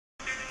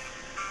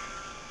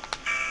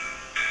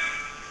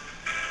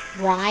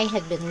Rye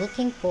had been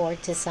looking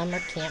forward to summer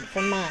camp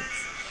for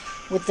months.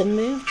 With the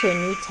move to a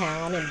new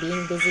town and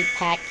being busy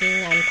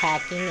packing,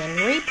 unpacking, and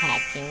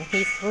repacking,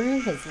 he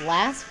threw his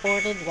last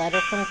forwarded letter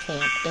from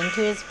camp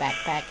into his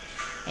backpack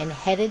and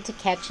headed to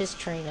catch his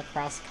train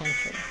across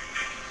country.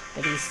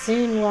 But he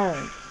soon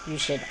learned you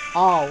should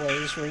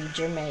always read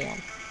your mail.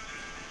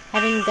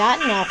 Having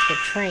gotten off the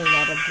train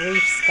at a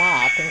brief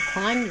stop and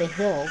climbed the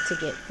hill to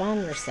get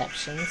phone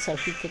reception so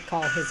he could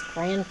call his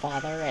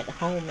grandfather at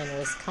home in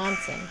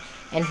Wisconsin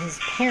and his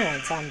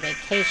parents on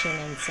vacation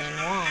in San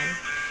Juan,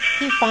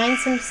 he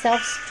finds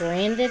himself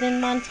stranded in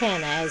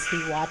Montana as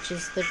he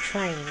watches the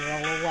train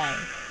roll away.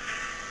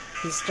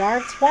 He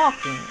starts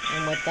walking,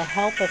 and with the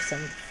help of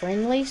some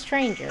friendly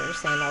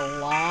strangers and a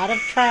lot of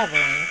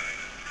traveling,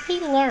 he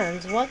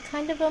learns what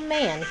kind of a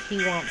man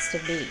he wants to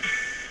be.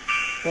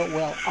 But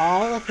will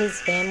all of his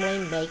family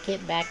make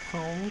it back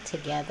home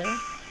together?